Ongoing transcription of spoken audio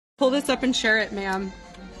Pull this up and share it, ma'am.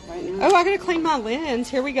 Right now? Oh, I gotta clean my lens.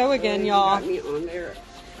 Here we go again, y'all. Got me on there.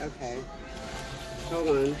 Okay. Hold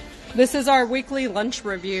on. This is our weekly lunch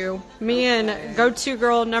review. Me and go-to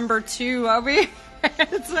girl number 2 over here.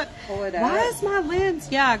 Pull it up. Why is my lens?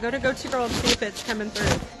 Yeah, go to go-to girl and see if it's coming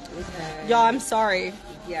through. Okay. Y'all, I'm sorry.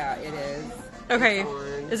 Yeah, it is. Okay.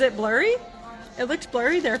 Is it blurry? It looked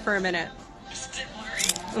blurry there for a minute.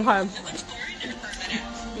 Okay. I'm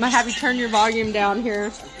gonna have you turn your volume down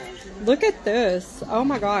here. Okay. Look at this. Oh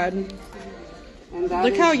my god. And that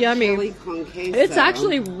Look how is yummy. chili con queso. It's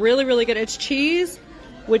actually really, really good. It's cheese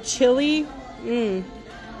with chili. It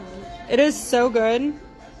is so good.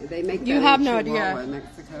 They make that You have in no Chihuahua, idea.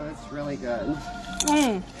 Mexico. It's really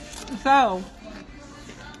good. So,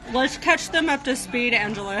 let's catch them up to speed,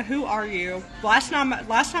 Angela. Who are you? Last time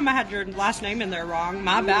I had your last name in there wrong.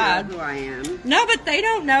 My bad. You know who I am. No, but they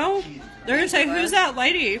don't know. They're going to say, who's that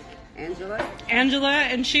lady? Angela? Angela,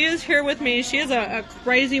 and she is here with me. She is a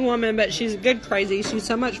crazy woman, but she's a good crazy. She's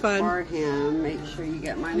so much fun. For him. Make sure you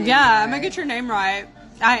get my name Yeah, right. I'm going to get your name right.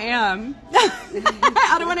 I am.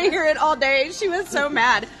 I don't want to hear it all day. She was so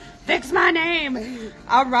mad. Fix my name.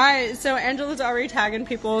 All right. So Angela's already tagging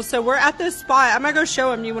people. So we're at this spot. I'm going to go show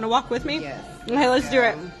them. You want to walk with me? Yes. Okay, let's do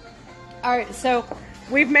it. All right. So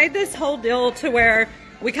we've made this whole deal to where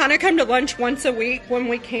we kind of come to lunch once a week when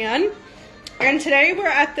we can. And today we're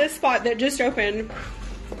at this spot that just opened.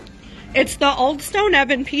 It's the Old Stone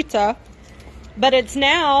Oven Pizza. But it's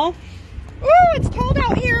now... Ooh, it's cold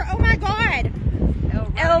out here. Oh my God.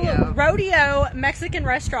 El Rodeo Mexican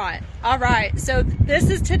restaurant. All right, so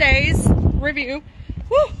this is today's review.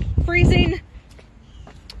 Woo, freezing.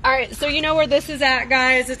 All right, so you know where this is at,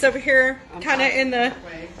 guys. It's over here, kind of in the,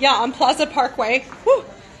 on Plaza Parkway. Woo.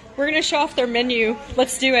 We're going to show off their menu.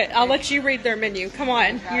 Let's do it. I'll let you read their menu. Come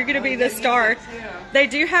on, you're going to be the star. They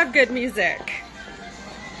do have good music.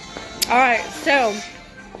 All right, so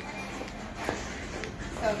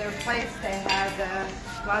their place, they have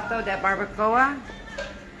the plato de barbacoa,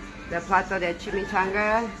 the plato de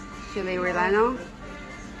chimichanga, chile relleno.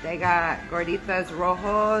 They got gorditas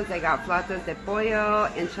rojos, they got platos de pollo,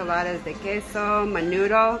 enchiladas de queso,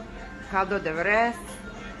 menudo, caldo de res,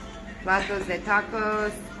 platos de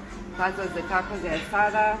tacos de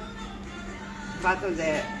asada, platos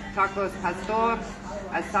de tacos pastor,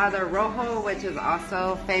 asada rojo, which is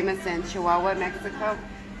also famous in Chihuahua, Mexico,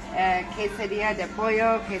 quesadilla de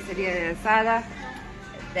pollo, quesadilla de asada.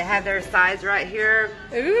 They have their sides right here.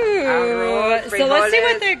 Ooh. Arroz, So let's see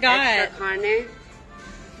what frijoles, they got. extra carne,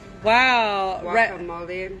 Wow.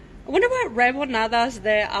 guacamole. I wonder what rebanadas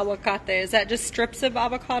de aguacate. Is that just strips of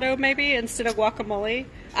avocado maybe instead of guacamole?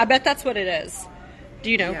 I bet that's what it is. Do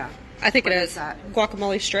you know? Yeah. I think What it is is. that?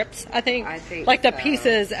 Guacamole strips, I think. Like the so.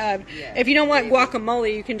 pieces of, if you don't want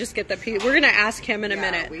guacamole, you can just get the piece. We're going to ask him in a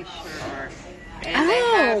minute. We sure are.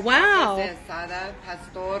 Oh, wow. Tacos de asada,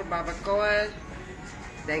 pastor, barbacoa.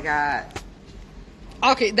 They got...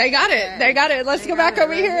 Okay, they got it. They got it. Let's go back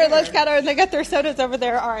over here. Let's get her. They got their sodas over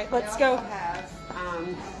there. All right, let's go.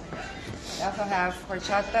 They also have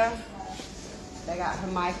horchata. They got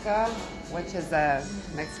Jamaica, which is a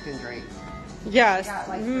Mexican drink. Yes. They got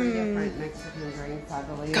like 3 different Mexican drinks, I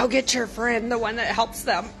believe. Go get your friend, the one that helps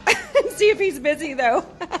them. See if he's busy, though.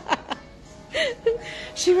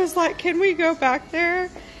 She was like, can we go back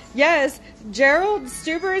there? Yes. Gerald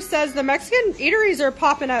Stuber says the Mexican eateries are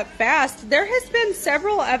popping up fast. There has been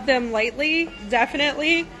several of them lately,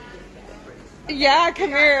 definitely. Yeah, come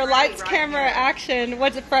here. Lights, camera, action.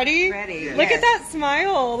 What's it, Freddie? Freddie, Look at that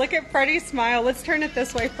smile. Look at Freddie's smile. Let's turn it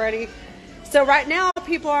this way, Freddie. So right now,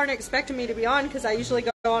 people aren't expecting me to be on because I usually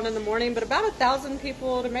go on in the morning, but about 1,000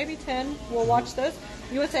 people to maybe 10 will watch this.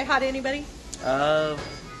 You would say hi to anybody? Hello?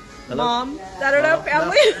 Mom? I don't know,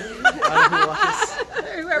 family?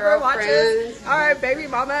 Whoever watches. All right, baby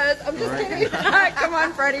mamas. I'm just kidding. Come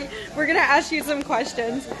on, Freddie. We're going to ask you some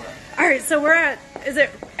questions. All right, so we're at,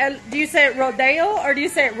 do you say it rodeo or do you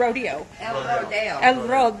say it rodeo? El Rodeo. El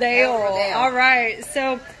rodeo. El Rodeo. All right,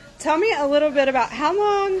 so tell me a little bit about how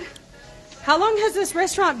long has this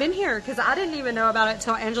restaurant been here? Because I didn't even know about it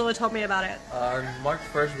until Angela told me about it. March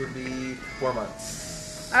 1st would be 4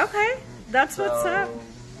 months. Okay, that's what's up.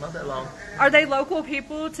 Not that long. Are they local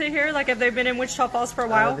people to here? Like, have they been in Wichita Falls for a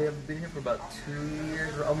while? They have been here for about 2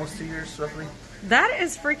 years, or almost 2 years, roughly. That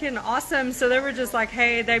is freaking awesome. So they were just like,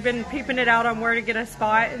 hey, they've been peeping it out on where to get a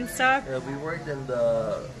spot and stuff. Yeah, we worked in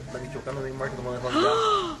the Michoacano market, the one that's on the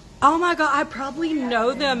ground. Oh my God, I probably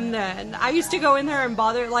know them then. I used to go in there and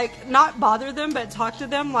not bother them, but talk to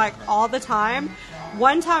them like all the time.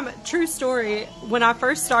 One time, true story, when I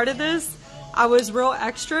first started this, I was real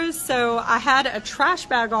extra, so I had a trash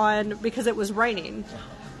bag on because it was raining.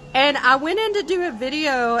 And I went in to do a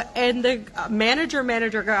video, and the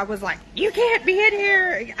manager guy was like, "You can't be in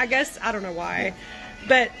here." I guess, I don't know why,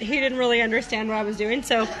 but he didn't really understand what I was doing.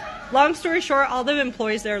 So, long story short, all the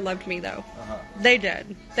employees there loved me, though. They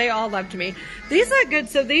did. They all loved me. These look good.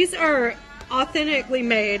 So these are authentically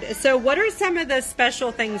made. So what are some of the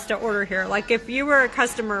special things to order here? Like, if you were a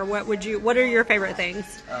customer, what are your favorite things?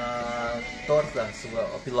 Tortas, well,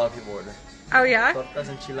 a lot of people order. Oh, yeah? Tortas,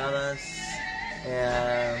 enchiladas,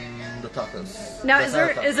 and the tacos. Now, is there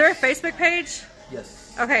a Facebook page?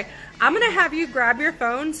 Yes. Okay, I'm going to have you grab your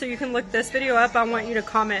phone so you can look this video up. I want you to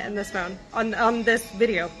comment in this phone, on this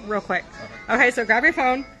video real quick. Okay, so grab your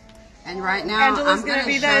phone. And right now, Angela's I'm going to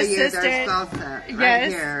be show the you assistant. their salsa right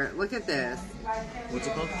Yes. here. Look at this. What's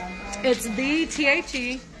it called? It's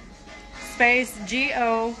THE space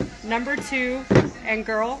GO number 2 and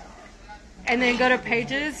girl. And then go to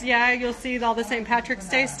pages. Yeah, you'll see all the St. Patrick's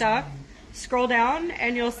Day stuff. Scroll down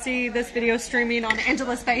and you'll see this video streaming on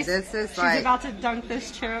Angela's face. This is She's like, about to dunk this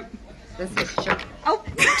chip. this is chili. Oh,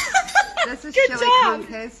 This is good chili job. con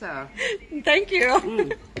queso. Thank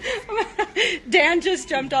you. Dan just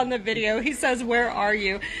jumped on the video. He says, "Where are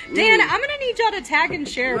you?" Dan, I'm going to need y'all to tag and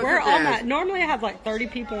share. Look Where at all this. my, normally I have like 30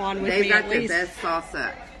 people on with They've me got at the least. best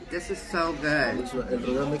salsa. This is so good. It's El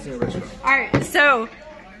Rodeo Mexican restaurant. All right, so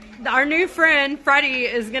our new friend Freddie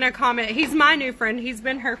is gonna comment. He's my new friend. He's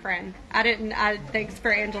been her friend. Thanks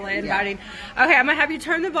for Angela inviting. Okay, I'm gonna have you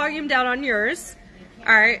turn the volume down on yours.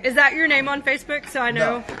 All right, is that your name on Facebook? So I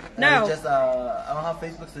know. No. Just I don't have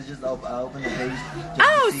Facebook, so just I open the page. Just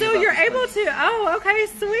Oh, to see so about you're the able place. to. Oh, okay,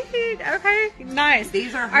 sweet. Okay, nice.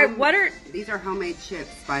 These are all right. What are? these are homemade chips,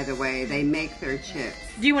 by the way. They make their chips.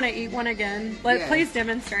 Do you want to eat one again? Yes. Please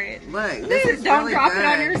demonstrate. Look, this is Don't really drop good. it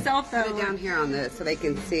on yourself, though. Put it down here on this so they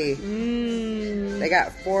can see. Mmm. They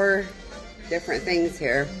got 4 different things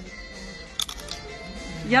here.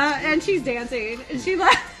 Yeah, and she's dancing. And she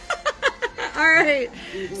like. All right,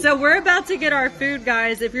 so we're about to get our food,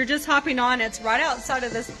 guys. If you're just hopping on, it's right outside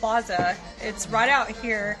of this plaza. It's right out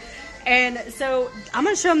here. And so I'm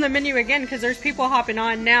going to show them the menu again because there's people hopping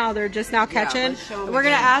on now. They're just now catching. let's show 'em We're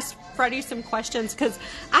going to again. ask Freddie some questions because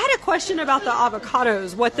I had a question about the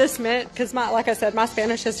avocados, what this meant, because like I said, my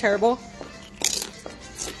Spanish is terrible.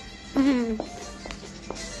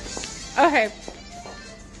 Okay.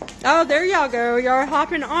 Oh, there y'all go. Y'all are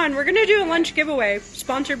hopping on. We're going to do a lunch giveaway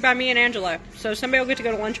sponsored by me and Angela. So somebody will get to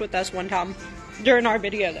go to lunch with us one time during our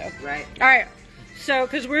video, though. Right. All right. So,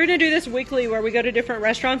 because we're going to do this weekly where we go to different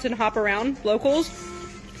restaurants and hop around, locals.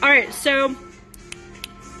 All right. So,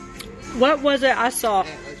 what was it I saw? It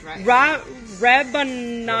was right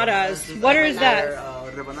Rebanadas. What is that?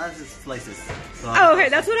 Rebanadas is slices. So Oh, okay.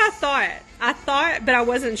 That's what I thought. I thought, but I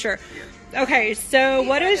wasn't sure. Okay, so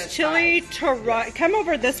what is chili torrado? Come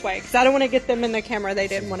over this way, because I don't want to get them in the camera. They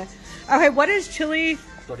didn't want to. Okay, what is chili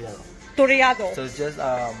torrado? So it's just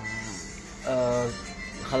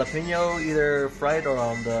jalapeno, either fried or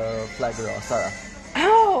on the flat grill, asada.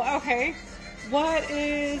 Oh, okay. What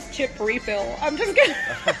is chip refill? I'm just kidding.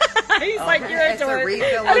 He's like, you're a It's a dork.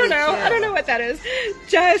 refill I don't on the know. chip. I don't know what that is.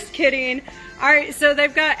 Just kidding. All right, so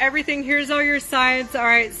they've got everything. Here's all your sides. All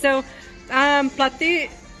right, so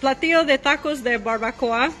platillo de tacos de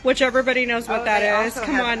barbacoa, which everybody knows what they that is. also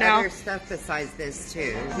Come have on now. other stuff besides this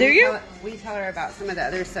too. Do you? We tell her about some of the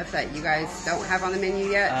other stuff that you guys don't have on the menu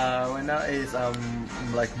yet. Right now is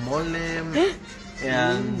like mole,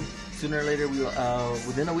 and sooner or later we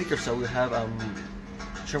within a week or so we'll have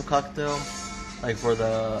shrimp cocktail, like for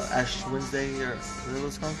the Ash Wednesday or what it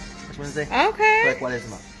was called, Ash Wednesday. Okay. Like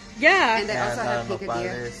Cuaresma. Yeah. And they also have picadillo.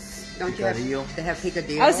 nopales, Don't you have? picadillo. They have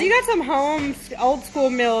picadillo. Oh, so you got some home, old school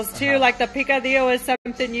meals too. Like the picadillo is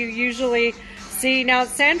something you usually see. Now,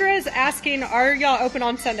 Sandra is asking, are y'all open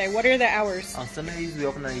on Sunday? What are the hours? On Sundays we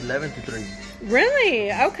open at 11 to 3.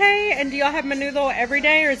 Really? Okay. And do y'all have menudo every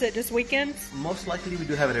day, or is it just weekends? Most likely we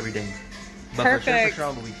do have it every day, but Perfect. for sure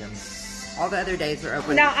on the weekends. All the other days are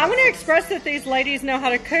open. Now, I want to express that these ladies know how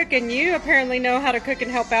to cook, and you apparently know how to cook and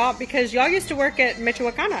help out because y'all used to work at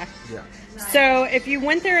Michoacana. Yeah. So if you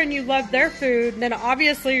went there and you loved their food, then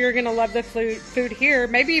obviously you're going to love the food here.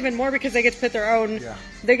 Maybe even more because they get to put their own. Yeah.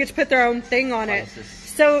 They get to put their own thing on it. Spices.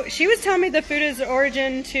 So she was telling me the food is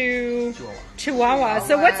origin to Chihuahua.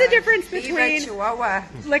 So what's the difference Viva between? Chihuahua.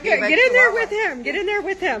 Like, Viva get in there Chihuahua. with him. Get in there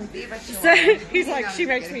with him. Viva So Chihuahua. he's like, No, she I'm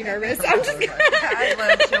makes just me kidding. nervous. I'm just kidding. I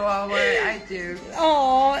love Chihuahua. I do.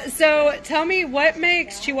 Oh, so tell me what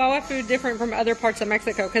makes Chihuahua food different from other parts of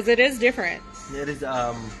Mexico? Because it is different. It is.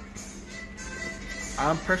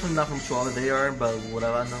 I'm personally not from Chihuahua. They are, but what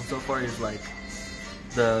I've known so far is like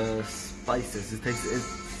the spices. It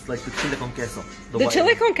It's like the chile con queso. The white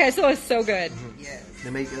chili one. con queso is so good. Yes.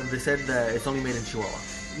 They said that it's only made in Chihuahua.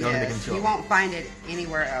 They only make it in Yes. Chihuahua. You won't find it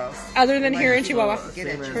anywhere else. Other than here in So, Chihuahua. Get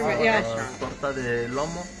it. Same as, Chihuahua yeah. restaurant. Torta de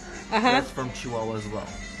lomo. Uh-huh. That's from Chihuahua as well.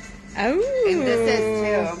 Oh. And this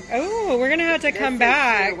is too. Oh, we're gonna have to come This is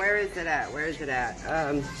back. too. Where is it at? Where is it at?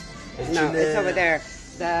 It's No, chile- it's over there.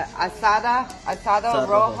 The asado Asado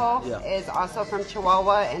rojo rojo, yeah. is also from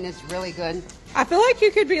Chihuahua, and it's really good. I feel like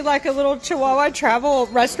you could be like a little Chihuahua travel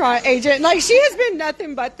restaurant agent. Like, she has been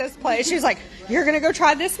nothing but this place. She's like, you're going to go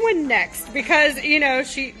try this one next. Because, you know,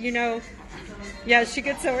 she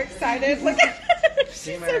gets so excited. Look at her. She's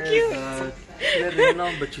Same so as, cute. chile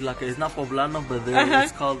relleno, but chulaca. It's not poblano, but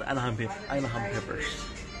it's called Anaheim peppers.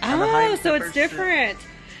 Oh, Anaheim so it's peppers, different.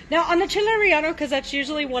 Now, on the chile relleno, because that's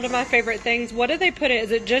usually one of my favorite things, what do they put in?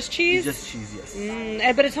 Is it just cheese? Just cheese, yes.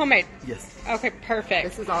 But it's homemade. Yes. Okay, perfect.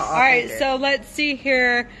 This is all right, authentic. so let's see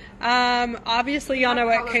here. Obviously, y'all know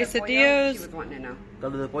what Caldo de pollo, She quesadillas. was wanting to know.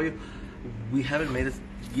 Caldo de pollo. We haven't made it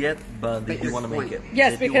yet, but they But do you're want to make going. it.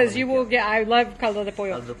 Yes, They do because wanna you make will it. get. I love caldo de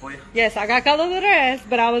pollo. Caldo de pollo. Yes, I got caldo de res,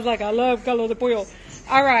 but I was like, I love caldo de pollo.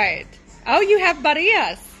 All right. Oh, you have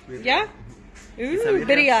barrillas. Yeah? Ooh, Quesadillas.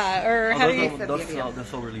 birria. Or Oh, how do you...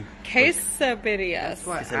 That's overly. Quesadillas.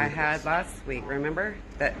 That's what I had last week, remember?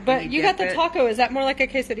 That But you got the dip it. taco. Is that more like a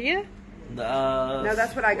quesadilla? No,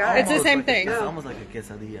 that's what I got. It's the almost same like thing. It's almost like a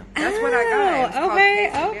quesadilla. That's what I got. It was called okay,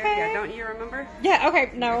 quesadilla. okay. Don't you remember? Yeah,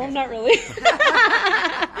 okay. No, not really.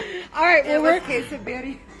 All right, well, It was we're...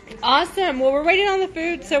 quesadilla. Awesome. Well, we're waiting on the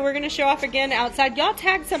food, so we're going to show off again outside. Y'all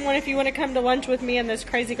tag someone if you want to come to lunch with me and this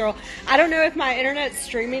crazy girl. I don't know if my internet's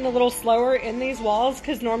streaming a little slower in these walls,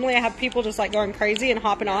 because normally I have people just like going crazy and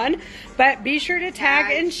hopping on. But be sure to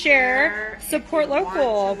tag and share. Support if you want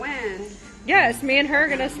local. to win. Yes, me and her are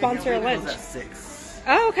going to sponsor a It lunch. closes at 6.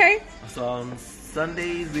 Oh, okay. So on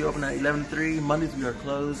Sundays we open at 11:03. Mondays we are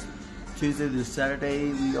closed. Tuesday to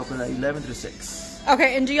Saturday we open at 11 to 6.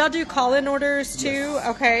 Okay, and do y'all do call-in orders too? Yes.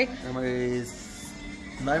 Okay. Number is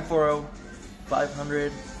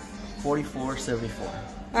 940-500-4474.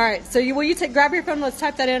 All right, so you grab your phone. Let's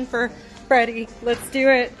type that in for Freddie. Let's do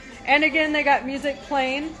it. And again, they got music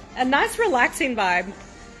playing. A nice, relaxing vibe.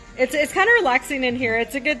 It's kind of relaxing in here.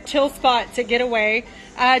 It's a good chill spot to get away.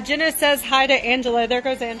 Jenna says hi to Angela. There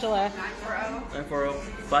goes Angela.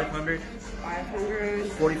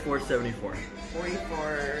 940-500-4474.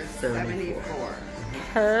 4474.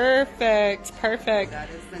 Perfect. That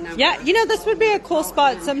is the number. Yeah, you know, this would be a cool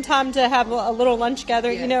spot sometime to have a little lunch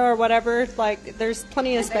together, you know, or whatever. Like, there's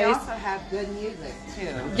plenty of They space. also have good music too.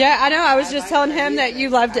 Yeah, I know. I was just like telling the him that music. you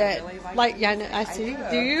loved I it. really like Like, the yeah, music. I see.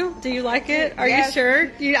 I Do do. you? Do you like it? Are Yes. you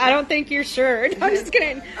sure? I don't think you're sure. No, I'm just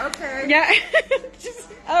kidding. Okay. Yeah.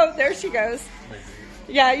 Oh, there she goes.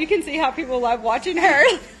 Yeah, you can see how people love watching her.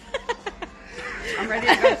 I'm ready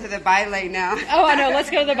to go to the baile now. Oh, I know. Let's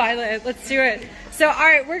go to the baile. Let's do it. So, all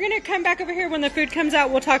right, we're going to come back over here when the food comes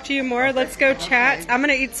out. We'll talk to you more. Let's go chat. Okay. I'm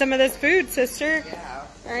going to eat some of this food, sister. Yeah.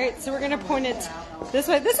 All right, so we're going to point it this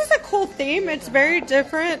way. This is a cool theme. It's very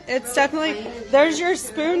different. It's definitely... There's your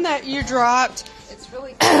spoon that you dropped. It's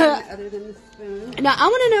really good other than the spoon. Now, I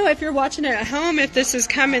want to know if you're watching it at home, if this is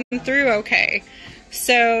coming through okay.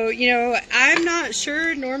 So, you know, I'm not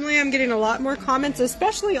sure. Normally I'm getting a lot more comments,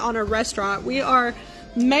 especially on a restaurant. We are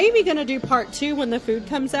maybe going to do part 2 when the food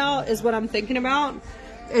comes out, is what I'm thinking about,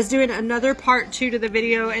 is doing another part 2 to the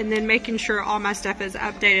video and then making sure all my stuff is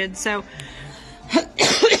updated. So,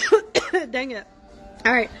 dang it.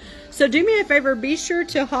 All right. So do me a favor, be sure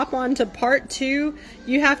to hop on to part 2.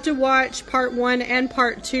 You have to watch part 1 and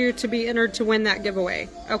part 2 to be entered to win that giveaway,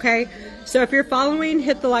 okay? So if you're following,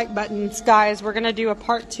 hit the like buttons. Guys, we're going to do a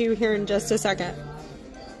part 2 here in just a second.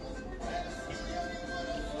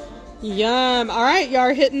 Yum. All right, y'all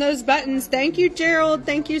are hitting those buttons. Thank you, Gerald.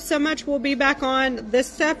 Thank you so much. We'll be back on. This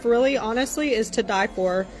stuff really, honestly, is to die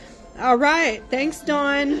for. All right. Thanks,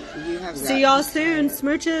 Dawn. You have See y'all soon.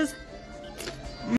 Smooches.